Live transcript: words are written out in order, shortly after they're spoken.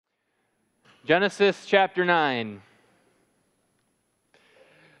Genesis chapter 9.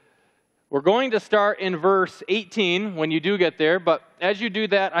 We're going to start in verse 18 when you do get there, but as you do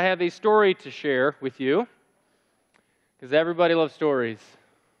that, I have a story to share with you, because everybody loves stories,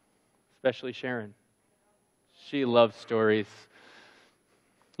 especially Sharon. She loves stories.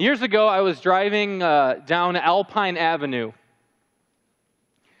 Years ago, I was driving down Alpine Avenue,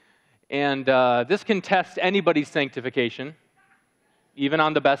 and this can test anybody's sanctification, even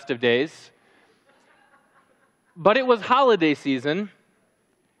on the best of days. But it was holiday season,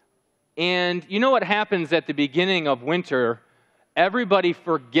 and you know what happens at the beginning of winter? Everybody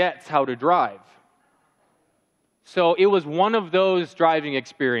forgets how to drive. So it was one of those driving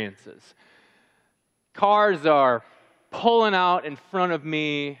experiences. Cars are pulling out in front of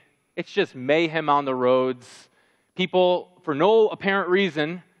me. It's just mayhem on the roads. People, for no apparent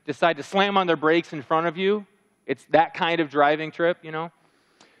reason, decide to slam on their brakes in front of you. It's that kind of driving trip, you know.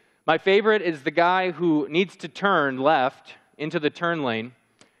 My favorite is the guy who needs to turn left into the turn lane,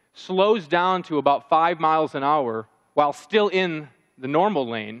 slows down to about 5 miles an hour while still in the normal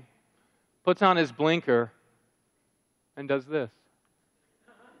lane, puts on his blinker, and does this.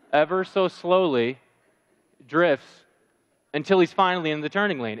 Ever so slowly, drifts until he's finally in the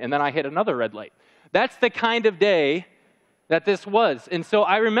turning lane, and then I hit another red light. That's the kind of day that this was. And so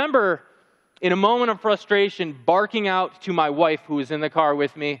I remember, in a moment of frustration, barking out to my wife, who was in the car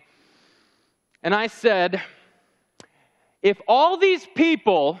with me, and I said, if all these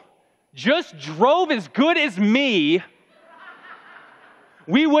people just drove as good as me,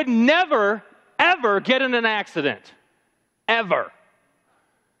 we would never, ever get in an accident. Ever.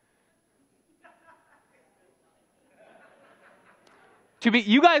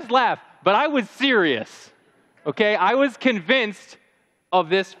 You guys laugh, but I was serious, okay? I was convinced of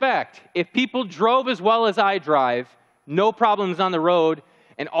this fact. If people drove as well as I drive, no problems on the road,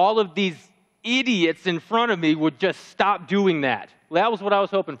 and all of these idiots in front of me would just stop doing that. That was what I was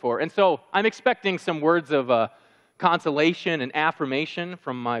hoping for. And so I'm expecting some words of consolation and affirmation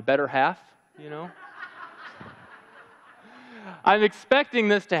from my better half, you know? I'm expecting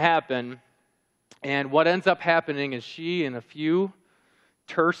this to happen, and what ends up happening is she, in a few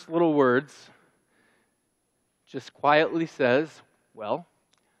terse little words, just quietly says, well,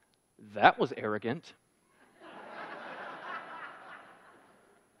 that was arrogant.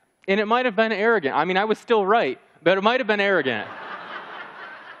 And it might have been arrogant. I mean, I was still right, but it might have been arrogant.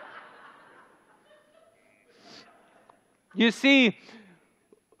 You see,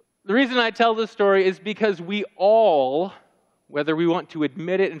 the reason I tell this story is because we all, whether we want to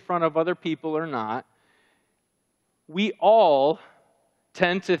admit it in front of other people or not, we all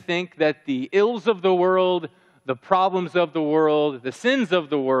tend to think that the ills of the world, the problems of the world, the sins of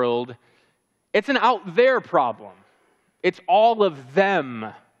the world, it's an out there problem. It's all of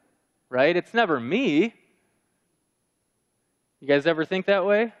them. Right? It's never me. You guys ever think that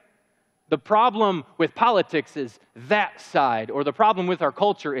way? The problem with politics is that side, or the problem with our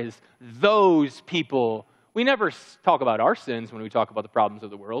culture is those people. We never talk about our sins when we talk about the problems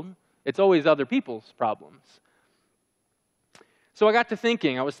of the world. It's always other people's problems. So I got to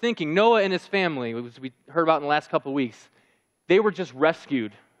thinking, Noah and his family, we heard about in the last couple of weeks, they were just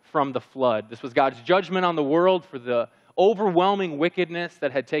rescued from the flood. This was God's judgment on the world for the overwhelming wickedness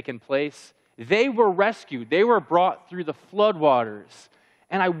that had taken place. They were rescued. They were brought through the floodwaters.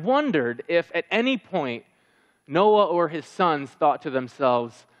 And I wondered if at any point Noah or his sons thought to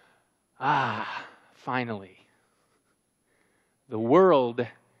themselves, finally, the world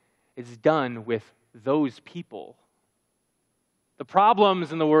is done with those people. The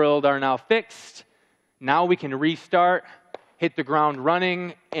problems in the world are now fixed. Now we can restart, hit the ground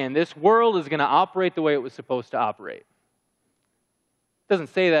running, and this world is going to operate the way it was supposed to operate. It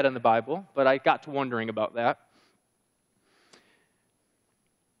doesn't say that in the Bible, but I got to wondering about that.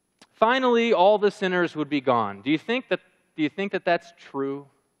 Finally, all the sinners would be gone. Do you think that that's true?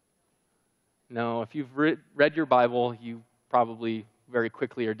 No. If you've read your Bible, you probably very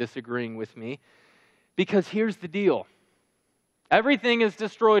quickly are disagreeing with me. Because here's the deal. Everything is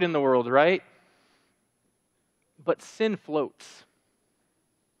destroyed in the world, right? But sin floats.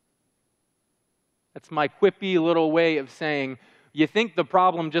 That's my quippy little way of saying, you think the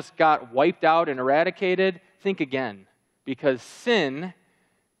problem just got wiped out and eradicated? Think again. Because sin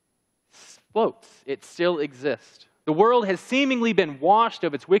floats. It still exists. The world has seemingly been washed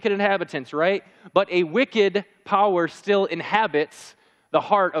of its wicked inhabitants, right? But a wicked power still inhabits the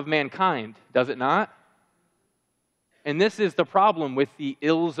heart of mankind, does it not? And this is the problem with the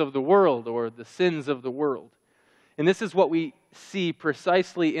ills of the world, or the sins of the world. And this is what we see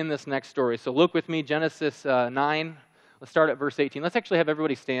precisely in this next story. So look with me, Genesis 9. Let's start at verse 18. Let's actually have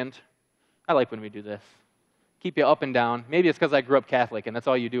everybody stand. I like when we do this. Keep you up and down. Maybe it's because I grew up Catholic and that's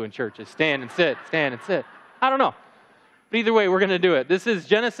all you do in church is stand and sit, stand and sit. I don't know. But either way, we're going to do it. This is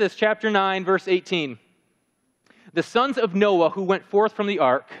Genesis chapter 9, verse 18. The sons of Noah who went forth from the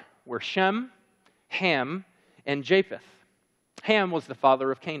ark were Shem, Ham, and Japheth. Ham was the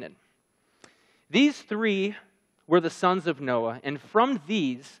father of Canaan. These three were the sons of Noah, and from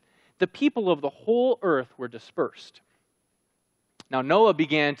these the people of the whole earth were dispersed. Now Noah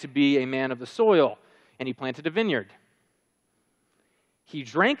began to be a man of the soil, and he planted a vineyard. He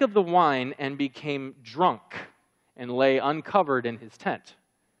drank of the wine and became drunk and lay uncovered in his tent.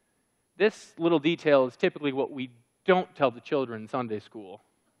 This little detail is typically what we don't tell the children in Sunday school,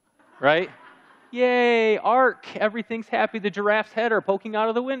 right? Yay, ark, everything's happy, the giraffe's head are poking out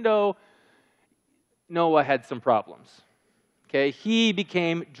of the window. Noah had some problems. Okay, he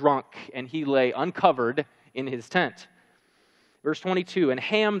became drunk and he lay uncovered in his tent. Verse 22, and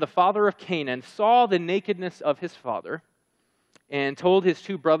Ham, the father of Canaan, saw the nakedness of his father and told his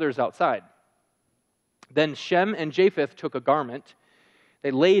two brothers outside. Then Shem and Japheth took a garment. They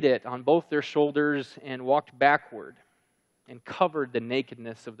laid it on both their shoulders and walked backward and covered the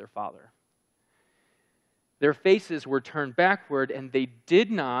nakedness of their father. Their faces were turned backward, and they did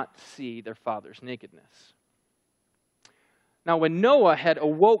not see their father's nakedness. Now when Noah had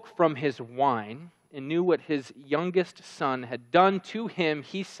awoke from his wine and knew what his youngest son had done to him,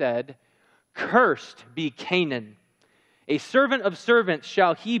 he said, cursed be Canaan. A servant of servants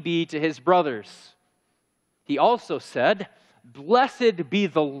shall he be to his brothers. He also said, blessed be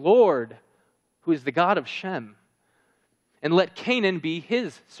the Lord, who is the God of Shem, and let Canaan be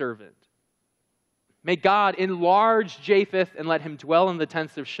his servant. May God enlarge Japheth and let him dwell in the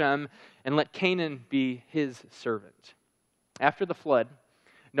tents of Shem, and let Canaan be his servant. After the flood,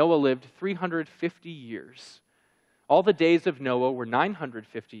 Noah lived 350 years. All the days of Noah were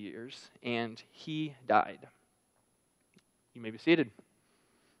 950 years, and he died. You may be seated.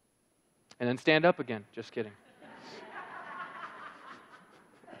 And then stand up again. Just kidding.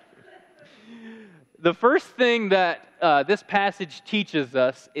 The first thing that this passage teaches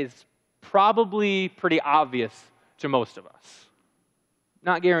us is probably pretty obvious to most of us.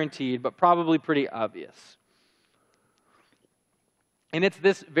 Not guaranteed, but probably pretty obvious. And it's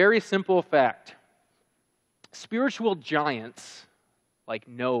this very simple fact. Spiritual giants like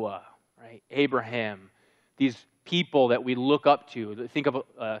Noah, right, Abraham, these people that we look up to, think of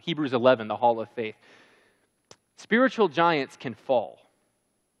Hebrews 11, the Hall of Faith. Spiritual giants can fall.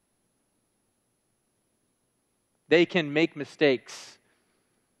 They can make mistakes.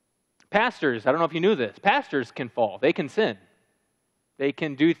 Pastors, I don't know if you knew this, pastors can fall. They can sin. They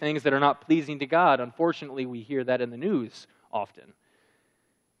can do things that are not pleasing to God. Unfortunately, we hear that in the news often.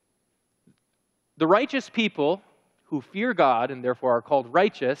 The righteous people who fear God and therefore are called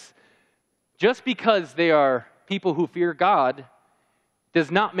righteous, just because they are people who fear God,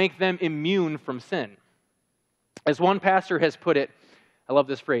 does not make them immune from sin. As one pastor has put it, I love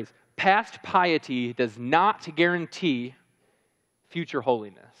this phrase, past piety does not guarantee future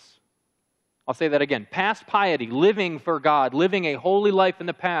holiness. I'll say that again. Past piety, living for God, living a holy life in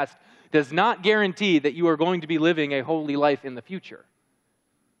the past, does not guarantee that you are going to be living a holy life in the future.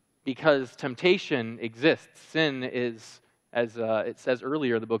 Because temptation exists. Sin is, as it says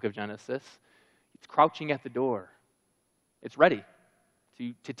earlier in the book of Genesis, it's crouching at the door. It's ready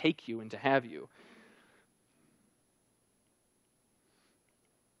to take you and to have you.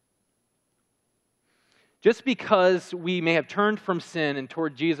 Just because we may have turned from sin and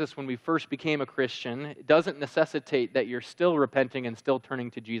toward Jesus when we first became a Christian, it doesn't necessitate that you're still repenting and still turning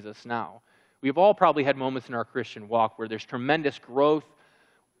to Jesus now. We've all probably had moments in our Christian walk where there's tremendous growth,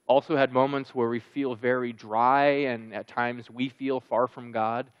 also had moments where we feel very dry and at times we feel far from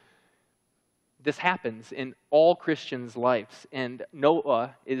God. This happens in all Christians' lives, and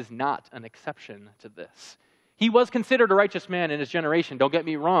Noah is not an exception to this. He was considered a righteous man in his generation, don't get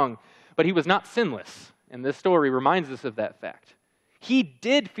me wrong, but he was not sinless. And this story reminds us of that fact. He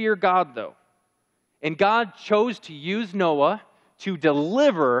did fear God, though. And God chose to use Noah to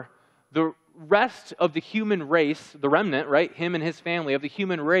deliver the rest of the human race, the remnant, right, him and his family of the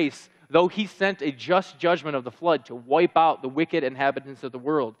human race, though he sent a just judgment of the flood to wipe out the wicked inhabitants of the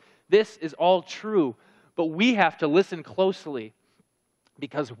world. This is all true, but we have to listen closely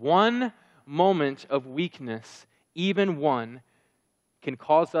because one moment of weakness, even one, can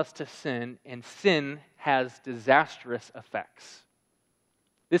cause us to sin, and sin has disastrous effects.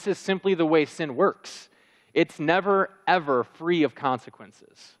 This is simply the way sin works. It's never, ever free of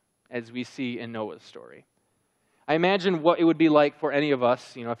consequences, as we see in Noah's story. I imagine what it would be like for any of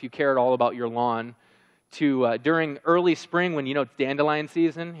us, if you cared all about your lawn, to during early spring when it's dandelion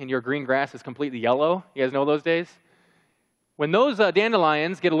season and your green grass is completely yellow. You guys know those days? When those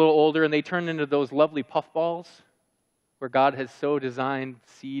dandelions get a little older and they turn into those lovely puffballs where God has so designed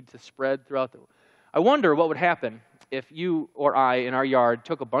seed to spread throughout I wonder what would happen if you or I in our yard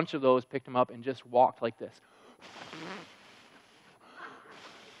took a bunch of those, picked them up, and just walked like this.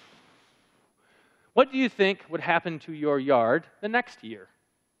 What do you think would happen to your yard the next year?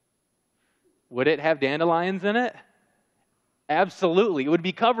 Would it have dandelions in it? Absolutely. It would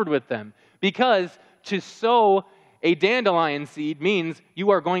be covered with them. Because to sow a dandelion seed means you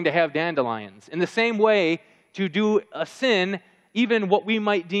are going to have dandelions. In the same way, to do a sin, even what we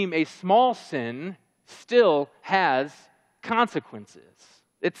might deem a small sin, still has consequences.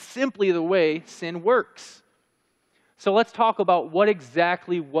 It's simply the way sin works. So let's talk about what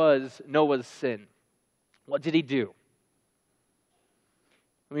exactly was Noah's sin. What did he do?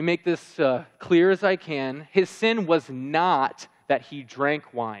 Let me make this clear as I can. His sin was not that he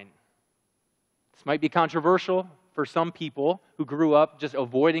drank wine. This might be controversial for some people who grew up just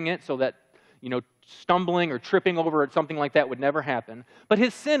avoiding it so that, stumbling or tripping over it, something like that would never happen. But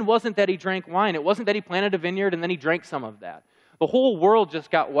his sin wasn't that he drank wine. It wasn't that he planted a vineyard and then he drank some of that. The whole world just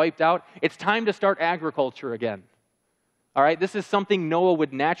got wiped out. It's time to start agriculture again. All right, this is something Noah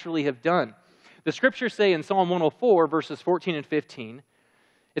would naturally have done. The scriptures say in Psalm 104, verses 14 and 15,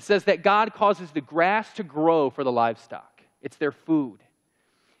 it says that God causes the grass to grow for the livestock. It's their food.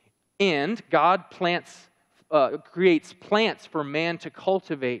 And God creates plants for man to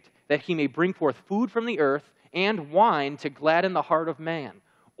cultivate, that he may bring forth food from the earth, and wine to gladden the heart of man,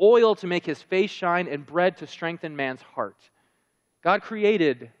 oil to make his face shine, and bread to strengthen man's heart. God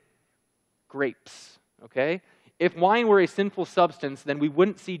created grapes, okay? If wine were a sinful substance, then we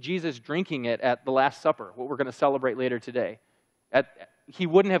wouldn't see Jesus drinking it at the Last Supper, what we're going to celebrate later today. He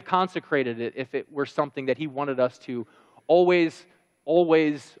wouldn't have consecrated it if it were something that he wanted us to always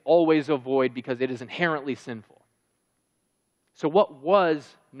avoid because it is inherently sinful. So what was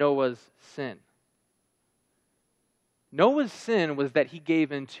Noah's sin? Noah's sin was that he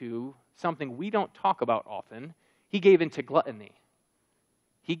gave into something we don't talk about often. He gave into gluttony.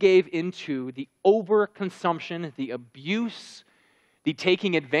 He gave into the overconsumption, the abuse, the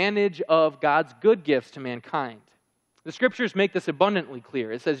taking advantage of God's good gifts to mankind. The scriptures make this abundantly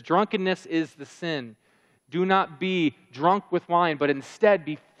clear. It says, drunkenness is the sin. Do not be drunk with wine, but instead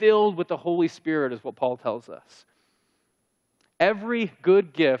be filled with the Holy Spirit, is what Paul tells us. Every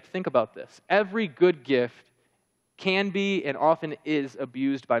good gift, think about this, every good gift can be and often is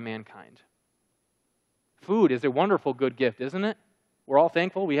abused by mankind. Food is a wonderful good gift, isn't it? We're all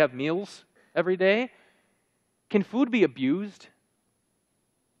thankful we have meals every day. Can food be abused?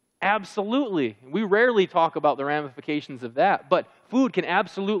 Absolutely. We rarely talk about the ramifications of that, but food can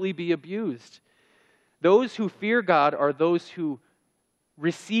absolutely be abused. Those who fear God are those who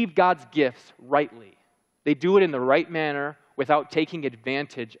receive God's gifts rightly. They do it in the right manner without taking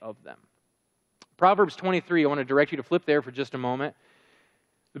advantage of them. Proverbs 23, I want to direct you to flip there for just a moment.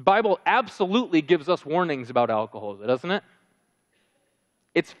 The Bible absolutely gives us warnings about alcohol, doesn't it?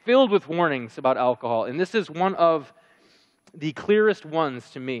 It's filled with warnings about alcohol, and this is one of the clearest ones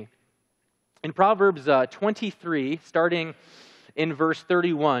to me. In Proverbs 23, starting in verse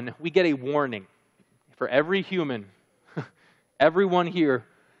 31, we get a warning for every human, everyone here.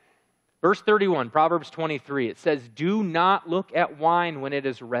 Verse 31, Proverbs 23, it says, "Do not look at wine when it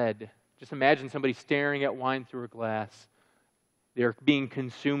is red." Just imagine somebody staring at wine through a glass. They're being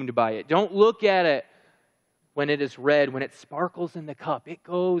consumed by it. Don't look at it when it is red, when it sparkles in the cup. It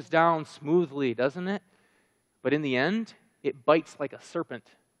goes down smoothly, doesn't it? But in the end, it bites like a serpent,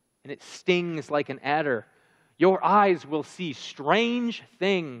 and it stings like an adder. Your eyes will see strange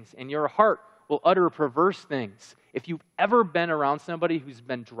things, and your heart will utter perverse things. If you've ever been around somebody who's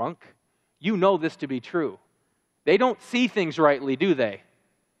been drunk, you know this to be true. They don't see things rightly, do they?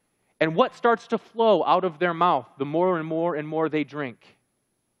 And what starts to flow out of their mouth the more and more and more they drink?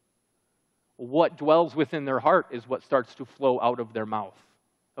 What dwells within their heart is what starts to flow out of their mouth.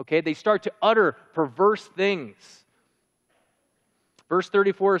 Okay, they start to utter perverse things. Verse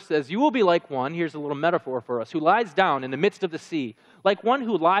 34 says, "You will be like one," here's a little metaphor for us, "who lies down in the midst of the sea, like one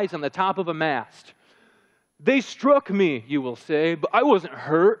who lies on the top of a mast. They struck me," you will say, "but I wasn't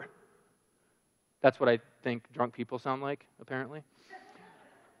hurt." That's what I think drunk people sound like, apparently.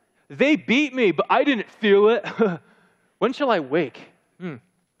 "They beat me, but I didn't feel it. When shall I wake?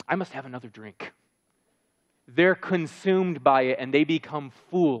 I must have another drink." They're consumed by it and they become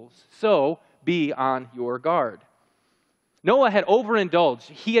fools. So be on your guard. Noah had overindulged.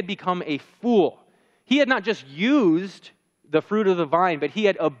 He had become a fool. He had not just used the fruit of the vine, but he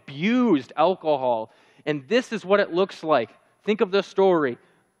had abused alcohol. And this is what it looks like. Think of the story.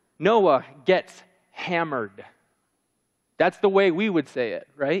 Noah gets hammered. That's the way we would say it,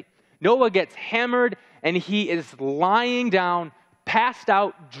 right? Noah gets hammered, and he is lying down, passed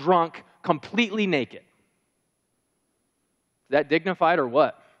out, drunk, completely naked. Is that dignified or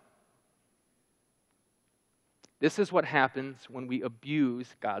what? This is what happens when we abuse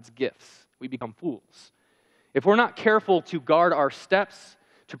God's gifts. We become fools. If we're not careful to guard our steps,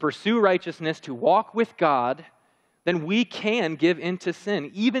 to pursue righteousness, to walk with God, then we can give in to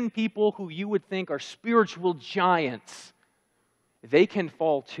sin. Even people who you would think are spiritual giants, they can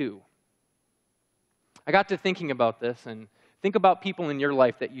fall too. I got to thinking about this, and think about people in your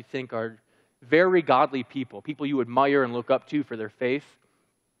life that you think are very godly people you admire and look up to for their faith.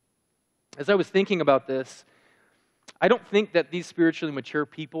 As I was thinking about this, I don't think that these spiritually mature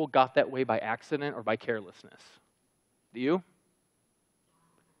people got that way by accident or by carelessness. Do you?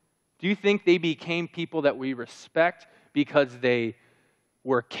 Do you think they became people that we respect because they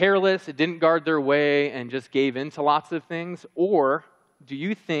were careless, didn't guard their way, and just gave in to lots of things? Or do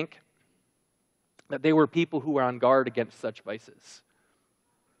you think that they were people who were on guard against such vices?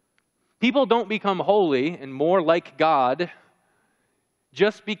 People don't become holy and more like God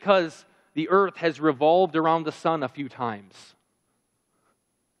just because the earth has revolved around the sun a few times.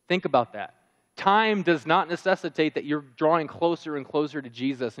 Think about that. Time does not necessitate that you're drawing closer and closer to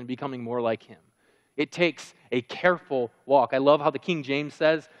Jesus and becoming more like him. It takes a careful walk. I love how the King James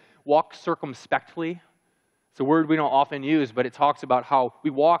says, walk circumspectly. It's a word we don't often use, but it talks about how we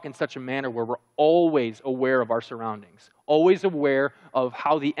walk in such a manner where we're always aware of our surroundings, always aware of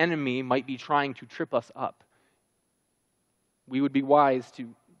how the enemy might be trying to trip us up. We would be wise to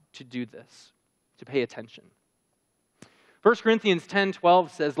do this, to pay attention. 1 Corinthians 10:12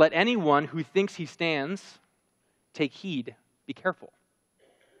 says, let anyone who thinks he stands take heed, be careful,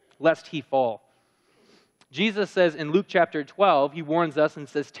 lest he fall. Jesus says in Luke chapter 12, he warns us and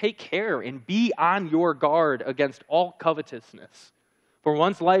says, take care and be on your guard against all covetousness, for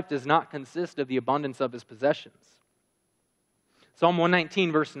one's life does not consist of the abundance of his possessions. Psalm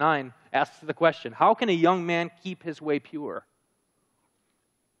 119 verse 9 asks the question, how can a young man keep his way pure?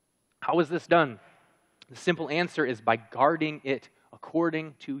 How is this done? The simple answer is by guarding it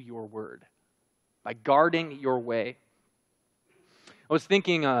according to your word, by guarding your way. I was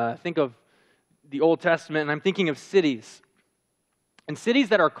thinking, think of the Old Testament, and I'm thinking of cities. And cities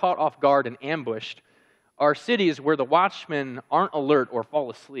that are caught off guard and ambushed are cities where the watchmen aren't alert or fall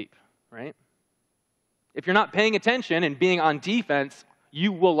asleep, right? If you're not paying attention and being on defense,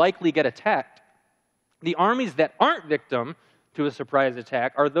 you will likely get attacked. The armies that aren't victim to a surprise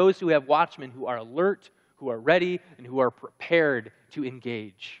attack are those who have watchmen who are alert, who are ready, and who are prepared to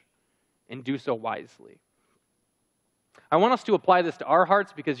engage and do so wisely. I want us to apply this to our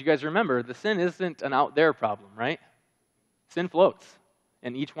hearts because you guys remember, the sin isn't an out there problem, right? Sin floats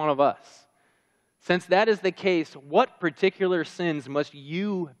in each one of us. Since that is the case, what particular sins must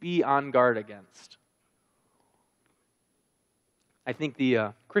you be on guard against? I think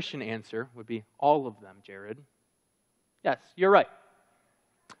the Christian answer would be all of them, Jared. Yes, you're right.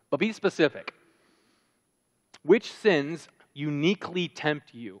 But be specific. Which sins uniquely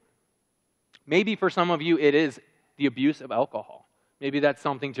tempt you? Maybe for some of you it is the abuse of alcohol. Maybe that's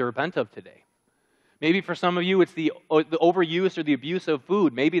something to repent of today. Maybe for some of you it's the overuse or the abuse of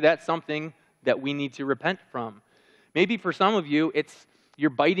food. Maybe that's something that we need to repent from. Maybe for some of you it's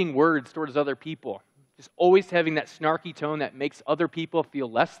your biting words towards other people. Just always having that snarky tone that makes other people feel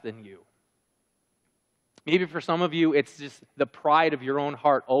less than you. Maybe for some of you, it's just the pride of your own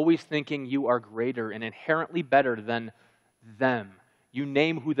heart, always thinking you are greater and inherently better than them. You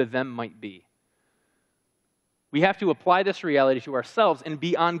name who the them might be. We have to apply this reality to ourselves and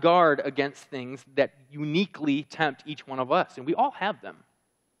be on guard against things that uniquely tempt each one of us. And we all have them.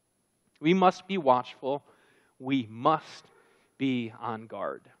 We must be watchful. We must be on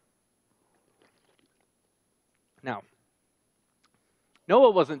guard. Now, Noah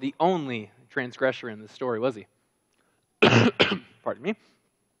wasn't the only transgressor in this story, was he? Pardon me.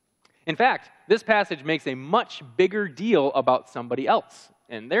 In fact, this passage makes a much bigger deal about somebody else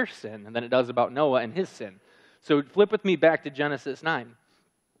and their sin than it does about Noah and his sin. So flip with me back to Genesis 9.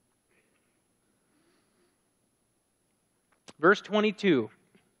 Verse 22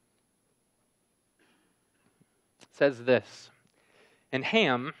 says this, and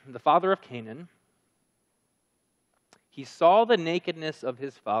Ham, the father of Canaan, he saw the nakedness of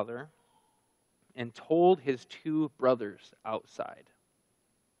his father and told his two brothers outside.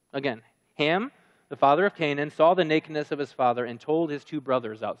 Again, Ham, the father of Canaan, saw the nakedness of his father and told his two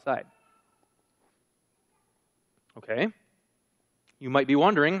brothers outside. Okay. You might be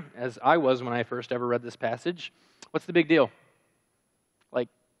wondering, as I was when I first ever read this passage, what's the big deal? Like,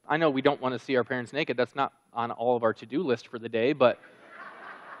 I know we don't want to see our parents naked. That's not on all of our to-do list for the day, but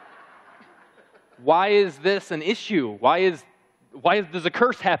why is this an issue? Does a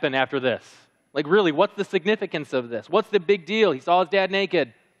curse happen after this? Like, really, what's the significance of this? What's the big deal? He saw his dad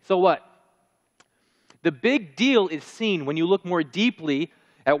naked. So what? The big deal is seen when you look more deeply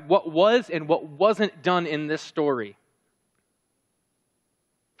at what was and what wasn't done in this story.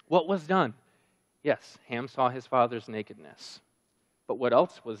 What was done? Yes, Ham saw his father's nakedness. But what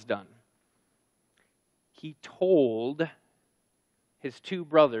else was done? He told his two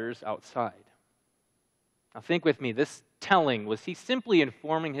brothers outside. Now think with me, this telling, was he simply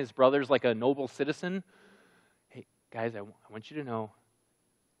informing his brothers like a noble citizen? Hey, guys, I want you to know,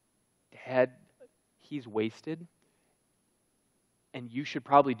 Dad, he's wasted, and you should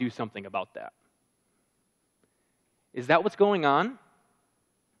probably do something about that. Is that what's going on?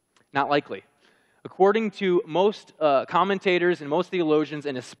 Not likely. According to most commentators and most theologians,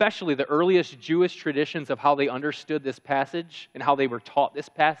 and especially the earliest Jewish traditions of how they understood this passage and how they were taught this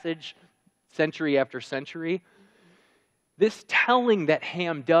passage century after century, this telling that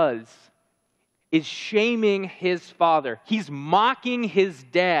Ham does is shaming his father. He's mocking his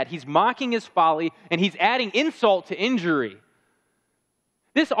dad. He's mocking his folly, and he's adding insult to injury.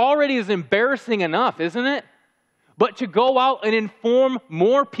 This already is embarrassing enough, isn't it? But to go out and inform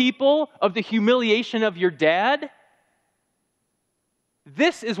more people of the humiliation of your dad,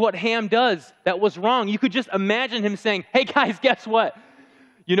 this is what Ham does that was wrong. You could just imagine him saying, hey guys, guess what?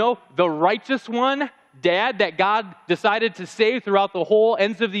 You know, the righteous one, dad, that God decided to save throughout the whole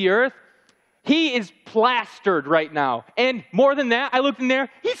ends of the earth, he is plastered right now. And more than that, I looked in there,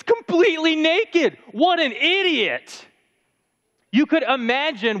 he's completely naked. What an idiot. You could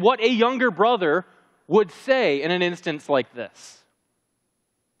imagine what a younger brother would say in an instance like this.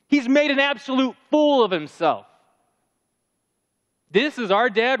 He's made an absolute fool of himself. This is our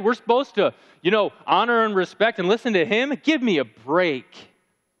dad. We're supposed to, honor and respect and listen to him. Give me a break.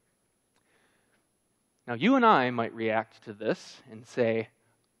 Now, you and I might react to this and say,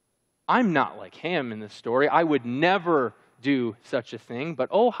 I'm not like Ham in this story. I would never do such a thing. But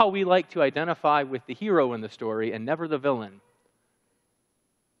oh, how we like to identify with the hero in the story and never the villain.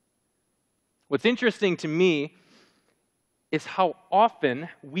 What's interesting to me is how often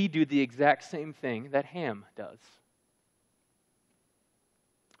we do the exact same thing that Ham does.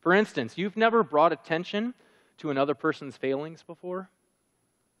 For instance, you've never brought attention to another person's failings before?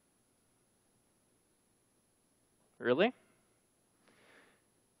 Really?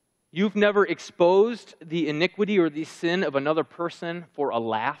 You've never exposed the iniquity or the sin of another person for a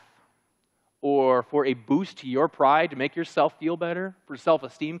laugh or for a boost to your pride to make yourself feel better, for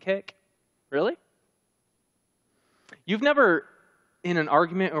self-esteem kick? Really? You've never, in an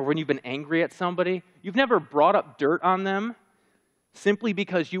argument or when you've been angry at somebody, you've never brought up dirt on them simply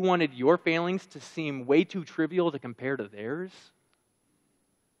because you wanted your failings to seem way too trivial to compare to theirs?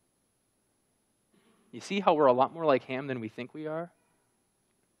 You see how we're a lot more like Ham than we think we are?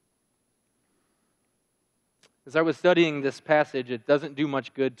 As I was studying this passage, it doesn't do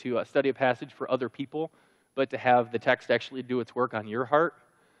much good to study a passage for other people, but to have the text actually do its work on your heart.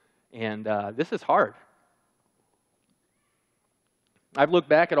 And this is hard. I've looked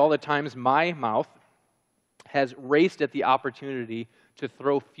back at all the times my mouth has raced at the opportunity to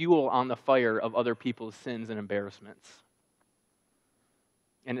throw fuel on the fire of other people's sins and embarrassments.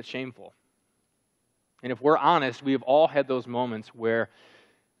 And it's shameful. And if we're honest, we have all had those moments where,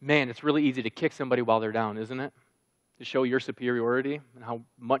 man, it's really easy to kick somebody while they're down, isn't it? To show your superiority and how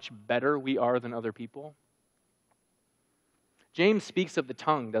much better we are than other people. James speaks of the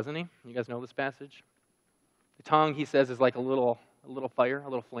tongue, doesn't he? You guys know this passage? The tongue, he says, is like a little fire, a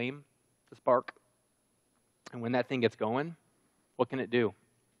little flame, a spark. And when that thing gets going, what can it do?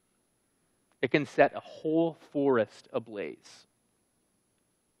 It can set a whole forest ablaze.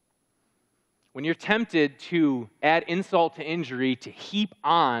 When you're tempted to add insult to injury, to heap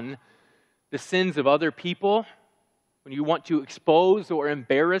on the sins of other people, when you want to expose or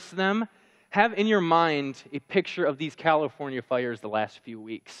embarrass them, have in your mind a picture of these California fires the last few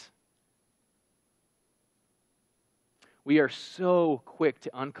weeks. We are so quick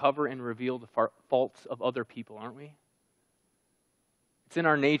to uncover and reveal the faults of other people, aren't we? It's in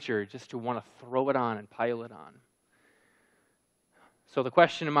our nature just to want to throw it on and pile it on. So the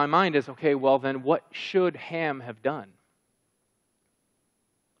question in my mind is, okay, well then what should Ham have done?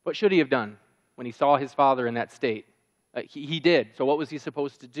 What should he have done when he saw his father in that state? He did, so what was he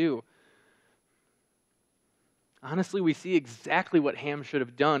supposed to do? Honestly, we see exactly what Ham should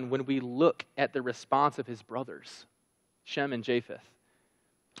have done when we look at the response of his brothers. Shem and Japheth.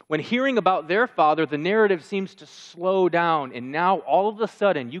 When hearing about their father, the narrative seems to slow down, and now all of a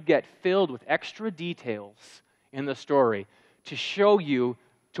sudden you get filled with extra details in the story to show you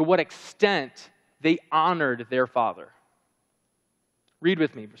to what extent they honored their father. Read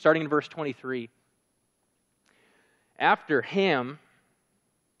with me, starting in verse 23. After Ham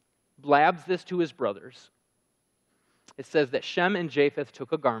blabs this to his brothers, it says that Shem and Japheth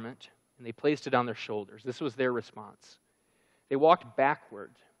took a garment and they placed it on their shoulders. This was their response. They walked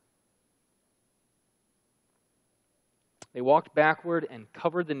backward. They walked backward and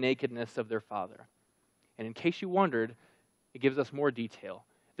covered the nakedness of their father. And in case you wondered, it gives us more detail.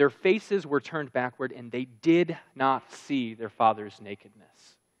 Their faces were turned backward, and they did not see their father's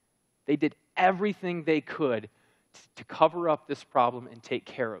nakedness. They did everything they could to cover up this problem and take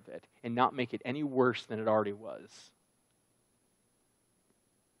care of it and not make it any worse than it already was.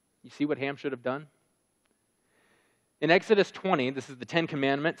 You see what Ham should have done? In Exodus 20, this is the Ten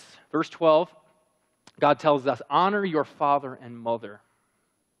Commandments, verse 12, God tells us, honor your father and mother,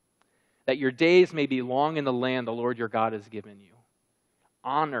 that your days may be long in the land the Lord your God has given you.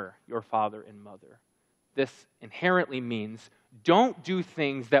 Honor your father and mother. This inherently means don't do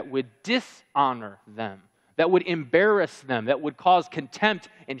things that would dishonor them, that would embarrass them, that would cause contempt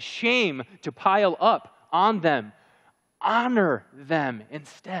and shame to pile up on them. Honor them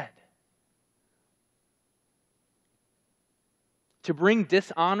instead. To bring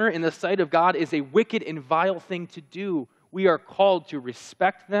dishonor in the sight of God is a wicked and vile thing to do. We are called to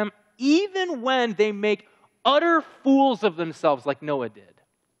respect them even when they make utter fools of themselves like Noah did.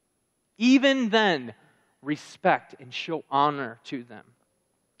 Even then, respect and show honor to them.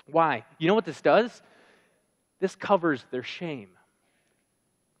 Why? You know what this does? This covers their shame.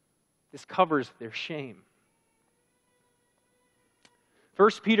 This covers their shame. 1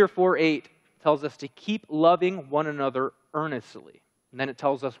 Peter 4:8 tells us to keep loving one another earnestly. And then it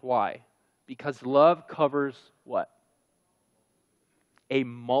tells us why. Because love covers what? A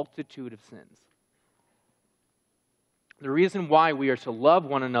multitude of sins. The reason why we are to love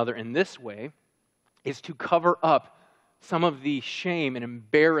one another in this way is to cover up some of the shame and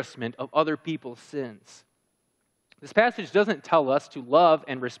embarrassment of other people's sins. This passage doesn't tell us to love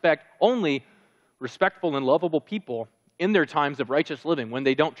and respect only respectful and lovable people in their times of righteous living when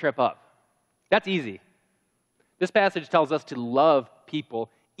they don't trip up. That's easy. This passage tells us to love people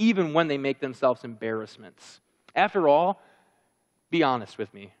even when they make themselves embarrassments. After all, be honest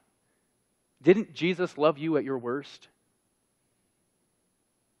with me. Didn't Jesus love you at your worst?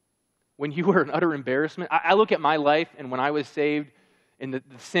 When you were an utter embarrassment? I look at my life and when I was saved and the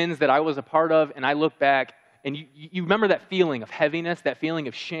sins that I was a part of, and I look back and you remember that feeling of heaviness, that feeling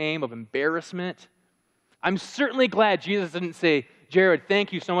of shame, of embarrassment. I'm certainly glad Jesus didn't say, Jared,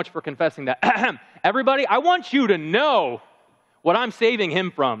 thank you so much for confessing that. Everybody, I want you to know what I'm saving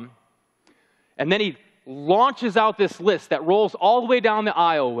him from. And then he launches out this list that rolls all the way down the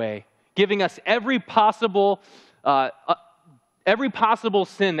aisleway, giving us every possible sin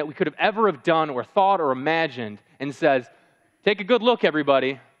that we could have ever have done or thought or imagined, and says, take a good look,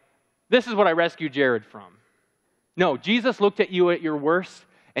 everybody. This is what I rescued Jared from. No, Jesus looked at you at your worst,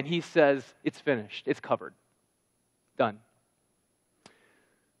 and he says, it's finished. It's covered. Done.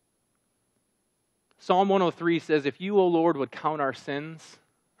 Psalm 103 says, if you, O Lord, would count our sins,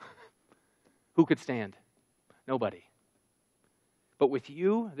 who could stand? Nobody. But with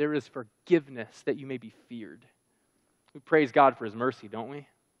you, there is forgiveness that you may be feared. We praise God for his mercy, don't we?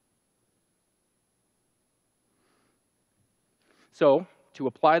 So, to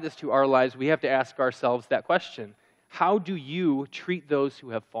apply this to our lives, we have to ask ourselves that question. How do you treat those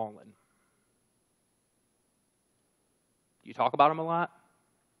who have fallen? Do you talk about them a lot?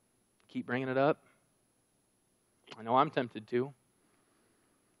 Keep bringing it up? I know I'm tempted to.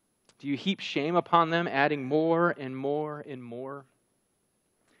 Do you heap shame upon them, adding more and more and more?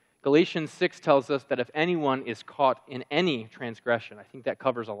 Galatians 6 tells us that if anyone is caught in any transgression, I think that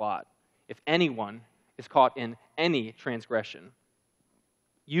covers a lot. If anyone is caught in any transgression,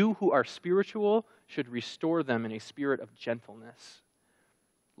 you who are spiritual should restore them in a spirit of gentleness.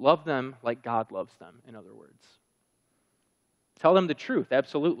 Love them like God loves them, in other words. Tell them the truth,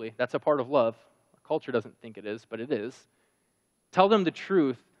 absolutely. That's a part of love. Our culture doesn't think it is, but it is. Tell them the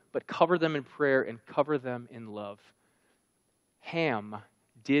truth, but cover them in prayer and cover them in love. Ham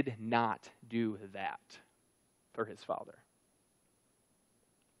did not do that for his father.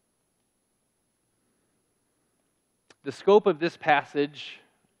 The scope of this passage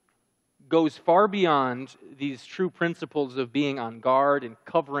goes far beyond these true principles of being on guard and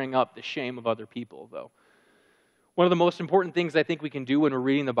covering up the shame of other people, though. One of the most important things I think we can do when we're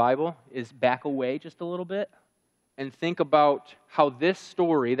reading the Bible is back away just a little bit and think about how this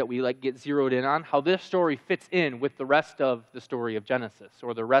story that we get zeroed in on, how this story fits in with the rest of the story of Genesis,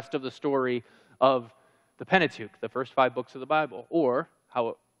 or the rest of the story of the Pentateuch, the first 5 books of the Bible, or how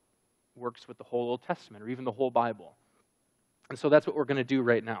it works with the whole Old Testament, or even the whole Bible. And so that's what we're going to do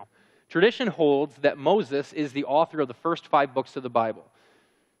right now. Tradition holds that Moses is the author of the first 5 books of the Bible.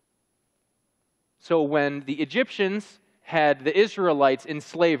 So when the Egyptians had the Israelites in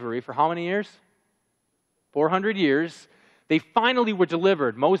slavery for how many years? 400 years. They finally were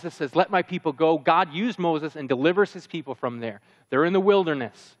delivered. Moses says, "Let my people go." God used Moses and delivers his people from there. They're in the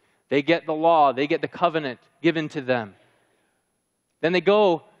wilderness. They get the law. They get the covenant given to them. Then they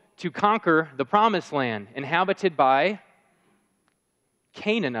go to conquer the promised land, inhabited by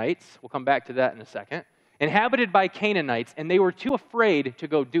Canaanites. We'll come back to that in a second. Inhabited by Canaanites, and they were too afraid to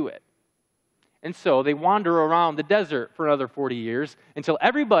go do it. And so they wander around the desert for another 40 years until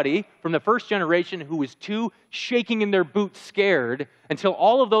everybody from the first generation who was too shaking in their boots scared, until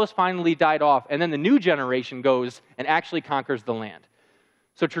all of those finally died off, and then the new generation goes and actually conquers the land.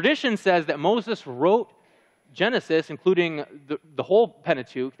 So tradition says that Moses wrote Genesis, including the whole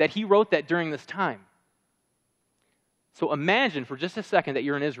Pentateuch, that he wrote that during this time. So imagine for just a second that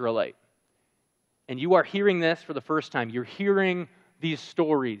you're an Israelite, and you are hearing this for the first time. You're hearing these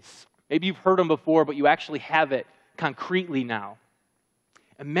stories. Maybe you've heard them before, but you actually have it concretely now.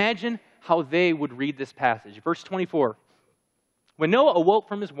 Imagine how they would read this passage. Verse 24. When Noah awoke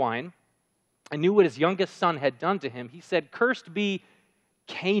from his wine and knew what his youngest son had done to him, he said, "Cursed be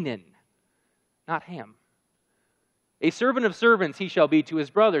Canaan," not Ham. "A servant of servants he shall be to his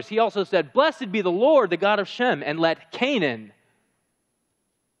brothers." He also said, "Blessed be the Lord, the God of Shem, and let Canaan,"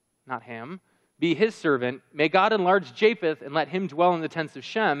 not Ham, "be his servant. May God enlarge Japheth, and let him dwell in the tents of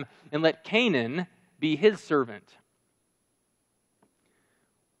Shem, and let Canaan be his servant."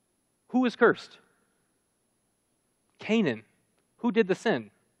 Who was cursed? Canaan. Who did the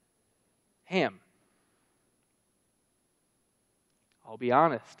sin? Ham. I'll be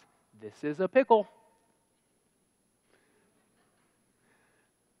honest, this is a pickle.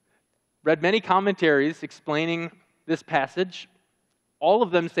 Read many commentaries explaining this passage. All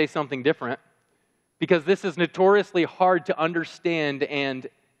of them say something different, because this is notoriously hard to understand and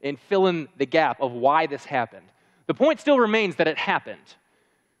fill in the gap of why this happened. The point still remains that it happened.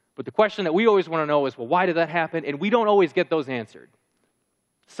 But the question that we always want to know is, well, why did that happen? And we don't always get those answered.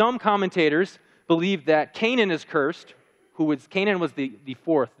 Some commentators believe that Canaan is cursed. Canaan was the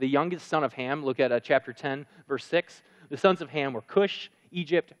fourth, the youngest son of Ham. Look at chapter 10, verse 6. The sons of Ham were Cush,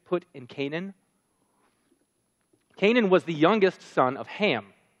 Egypt, Put, and Canaan. Canaan was the youngest son of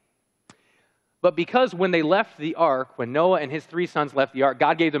Ham. But because when they left the ark, when Noah and his 3 sons left the ark,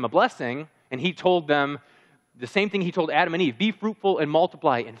 God gave them a blessing, and he told them the same thing he told Adam and Eve: "Be fruitful and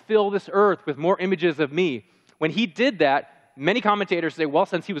multiply and fill this earth with more images of me." When he did that, many commentators say, well,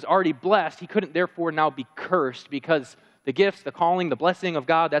 since he was already blessed, he couldn't therefore now be cursed, because the gifts, the calling, the blessing of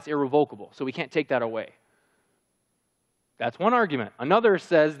God, that's irrevocable. So we can't take that away. That's one argument. Another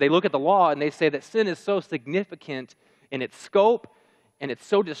says they look at the law and they say that sin is so significant in its scope and it's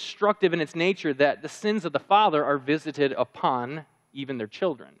so destructive in its nature that the sins of the father are visited upon even their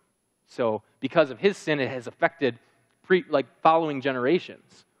children. So because of his sin, it has affected following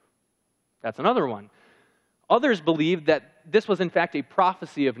generations. That's another one. Others believe that this was in fact a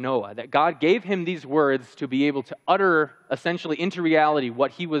prophecy of Noah, that God gave him these words to be able to utter essentially into reality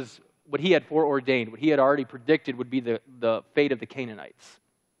what he had foreordained, what he had already predicted would be the fate of the Canaanites.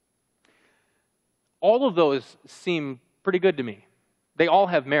 All of those seem pretty good to me. They all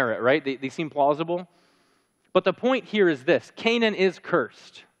have merit, right? They seem plausible. But the point here is this: Canaan is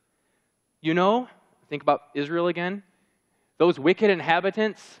cursed. Think about Israel again. Those wicked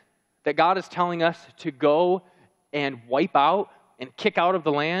inhabitants that God is telling us to go and wipe out and kick out of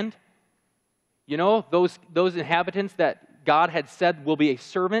the land. Those inhabitants that God had said will be a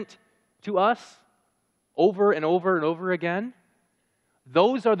servant to us over and over and over again.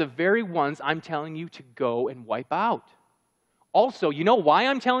 Those are the very ones I'm telling you to go and wipe out. Also, you know why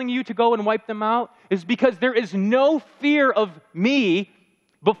I'm telling you to go and wipe them out? Is because there is no fear of me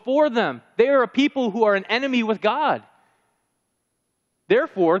before them. They are a people who are an enemy with God.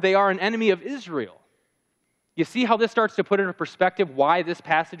 Therefore, they are an enemy of Israel. You see how this starts to put into perspective why this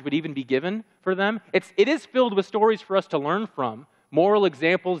passage would even be given for them? It is filled with stories for us to learn from, immoral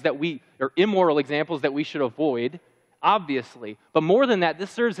examples that we should avoid, obviously. But more than that,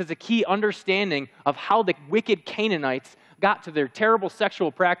 this serves as a key understanding of how the wicked Canaanites got to their terrible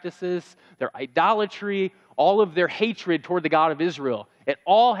sexual practices, their idolatry, all of their hatred toward the God of Israel. It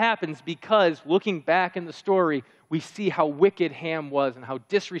all happens because, looking back in the story, we see how wicked Ham was and how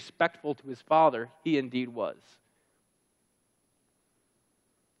disrespectful to his father he indeed was.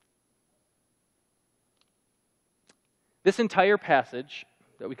 This entire passage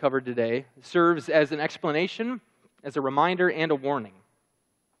that we covered today serves as an explanation, as a reminder, and a warning.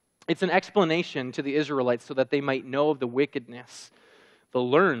 It's an explanation to the Israelites so that they might know of the wickedness, the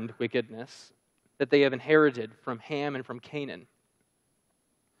learned wickedness, that they have inherited from Ham and from Canaan.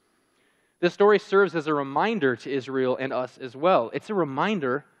 This story serves as a reminder to Israel and us as well. It's a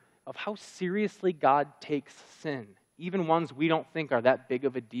reminder of how seriously God takes sin, even ones we don't think are that big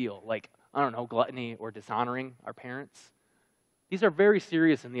of a deal, like, I don't know, gluttony or dishonoring our parents. These are very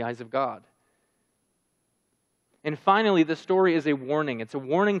serious in the eyes of God. And finally, the story is a warning. It's a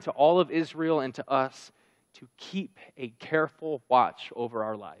warning to all of Israel and to us to keep a careful watch over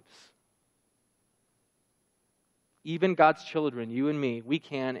our lives. Even God's children, you and me, we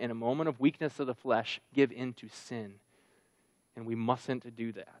can, in a moment of weakness of the flesh, give in to sin. And we mustn't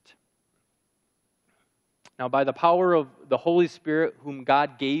do that. Now, by the power of the Holy Spirit, whom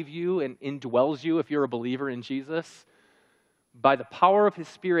God gave you and indwells you if you're a believer in Jesus, by the power of His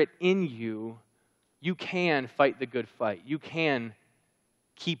Spirit in you, you can fight the good fight. You can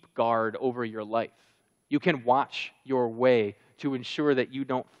keep guard over your life. You can watch your way to ensure that you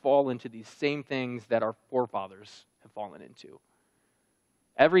don't fall into these same things that our forefathers have fallen into.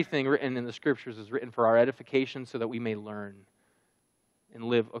 Everything written in the Scriptures is written for our edification so that we may learn and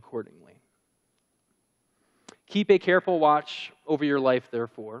live accordingly. Keep a careful watch over your life,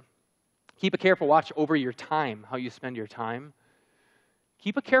 therefore. Keep a careful watch over your time, how you spend your time.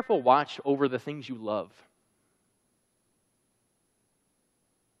 Keep a careful watch over the things you love.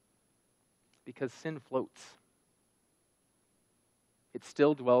 Because sin floats. It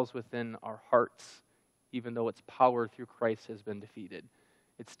still dwells within our hearts, even though its power through Christ has been defeated.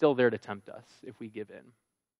 It's still there to tempt us if we give in.